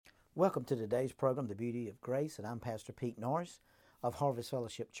Welcome to today's program, The Beauty of Grace, and I'm Pastor Pete Norris of Harvest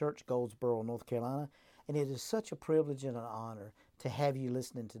Fellowship Church, Goldsboro, North Carolina. And it is such a privilege and an honor to have you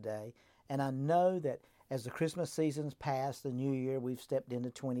listening today. And I know that as the Christmas season's passed, the new year, we've stepped into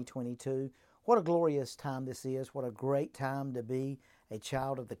 2022. What a glorious time this is. What a great time to be a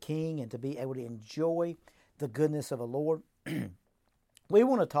child of the King and to be able to enjoy the goodness of the Lord. We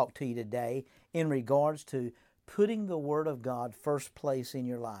want to talk to you today in regards to putting the Word of God first place in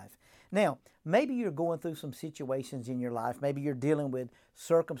your life. Now, maybe you're going through some situations in your life. Maybe you're dealing with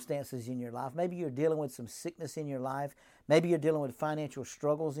circumstances in your life. Maybe you're dealing with some sickness in your life. Maybe you're dealing with financial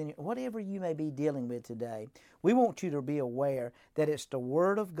struggles in your, whatever you may be dealing with today. We want you to be aware that it's the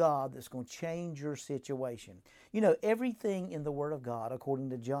Word of God that's going to change your situation. You know, everything in the Word of God, according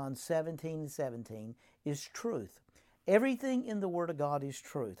to John 17:17, is truth. Everything in the Word of God is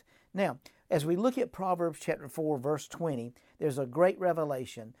truth. Now, as we look at Proverbs chapter 4, verse 20, there's a great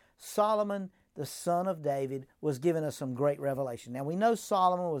revelation. Solomon, the son of David, was giving us some great revelation. Now, we know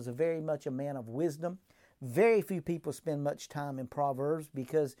Solomon was very much a man of wisdom. Very few people spend much time in Proverbs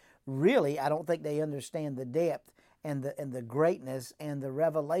because really, I don't think they understand the depth and the greatness and the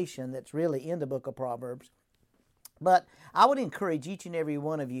revelation that's really in the book of Proverbs. But I would encourage each and every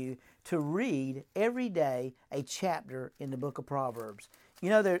one of you to read every day a chapter in the book of Proverbs. You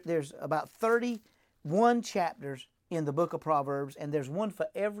know, there's about 31 chapters in the book of Proverbs, and there's one for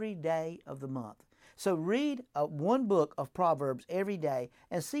every day of the month. So read one book of Proverbs every day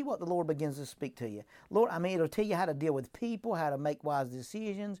and see what the Lord begins to speak to you. Lord, it'll tell you how to deal with people, how to make wise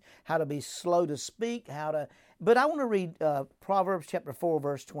decisions, how to be slow to speak, But I want to read Proverbs chapter 4,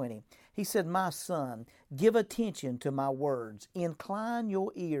 verse 20. He said, "My son, give attention to my words. Incline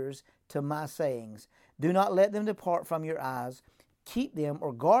your ears to my sayings. Do not let them depart from your eyes. Keep them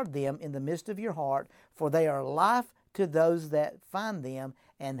or guard them in the midst of your heart, for they are life to those that find them,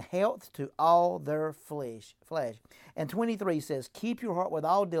 and health to all their flesh." And 23 says, "Keep your heart with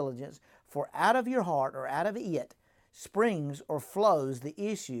all diligence, for out of your heart, or out of it, springs or flows the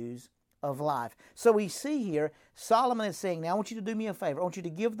issues of life." So we see here, Solomon is saying, now I want you to do me a favor. I want you to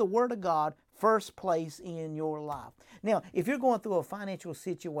give the Word of God first place in your life. Now, if you're going through a financial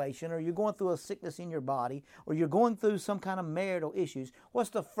situation, or you're going through a sickness in your body, or you're going through some kind of marital issues,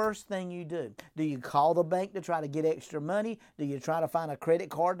 what's the first thing you do? Do you call the bank to try to get extra money? Do you try to find a credit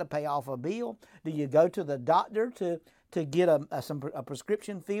card to pay off a bill? Do you go to the doctor to get a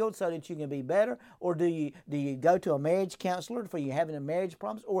prescription filled so that you can be better? Or do you go to a marriage counselor for you having a marriage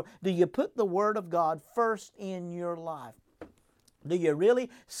problems? Or do you put the Word of God first in your life? Do you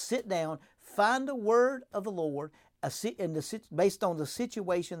really sit down, find the Word of the Lord, based on the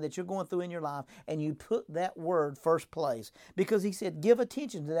situation that you're going through in your life, and you put that Word first place? Because he said, give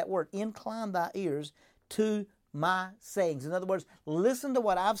attention to that Word. Incline thy ears to my sayings. In other words, listen to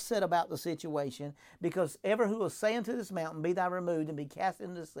what I've said about the situation, because ever who will say unto this mountain, be thou removed and be cast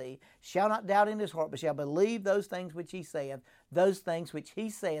into the sea, shall not doubt in his heart, but shall believe those things which he saith, those things which he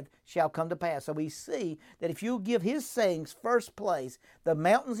saith shall come to pass. So we see that if you give his sayings first place, the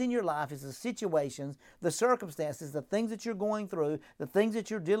mountains in your life is the situations, the circumstances, the things that you're going through, the things that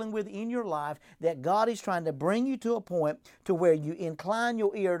you're dealing with in your life, that God is trying to bring you to a point to where you incline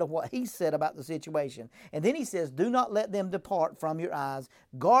your ear to what he said about the situation. And then he says, do not let them depart from your eyes.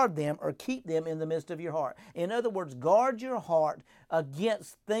 Guard them or keep them in the midst of your heart. In other words, guard your heart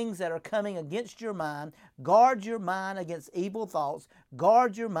against things that are coming against your mind. Guard your mind against evil thoughts.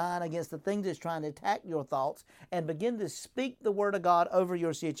 Guard your mind against the things that's trying to attack your thoughts, and begin to speak the Word of God over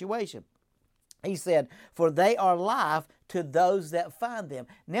your situation. He said, for they are life to those that find them.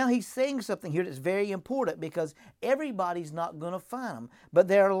 Now he's saying something here that's very important, because everybody's not going to find them, but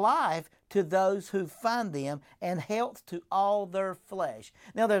they're life to those who find them, and health to all their flesh.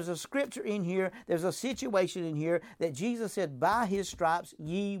 Now there's a scripture in here, there's a situation in here that Jesus said, by his stripes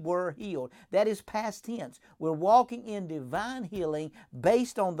ye were healed. That is past tense. We're walking in divine healing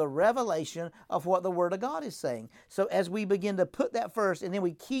based on the revelation of what the Word of God is saying. So as we begin to put that first, and then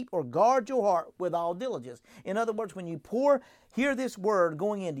we keep or guard your heart with all diligence. In other words, when you hear this Word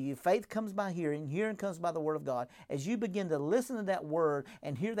going into you, faith comes by hearing, hearing comes by the Word of God. As you begin to listen to that Word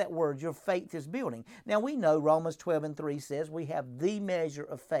and hear that Word, your faith is building. Now we know Romans 12:3 says we have the measure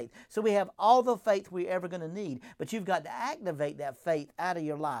of faith. So we have all the faith we're ever going to need, but you've got to activate that faith out of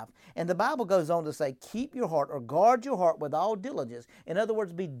your life. And the Bible goes on to say, keep your heart or guard your heart with all diligence. In other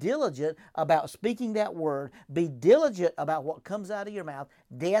words, be diligent about speaking that Word. Be diligent about what comes out of your mouth.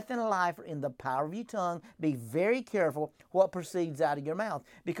 Death and life are in the power of your tongue. Be very careful what proceeds out of your mouth,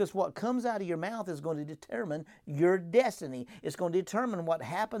 because what comes out of your mouth is going to determine your destiny. It's going to determine what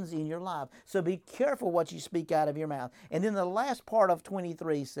happens in your life. So be careful what you speak out of your mouth. And then the last part of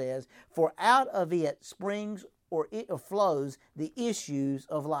 23 says, for out of it springs or it flows the issues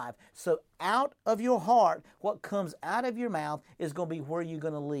of life. So out of your heart, what comes out of your mouth is going to be where you're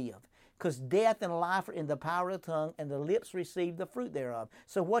going to live. Because death and life are in the power of the tongue, and the lips receive the fruit thereof.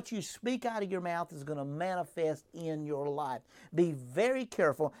 So what you speak out of your mouth is going to manifest in your life. Be very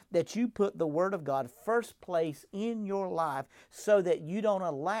careful that you put the Word of God first place in your life, so that you don't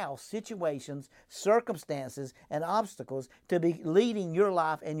allow situations, circumstances, and obstacles to be leading your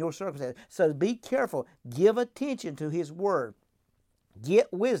life and your circumstances. So be careful. Give attention to His Word.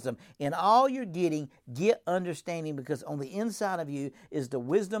 Get wisdom. In all you're getting, get understanding, because on the inside of you is the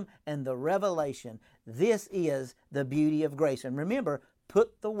wisdom and the revelation. This is the beauty of grace. And remember,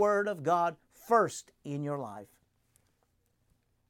 put the Word of God first in your life.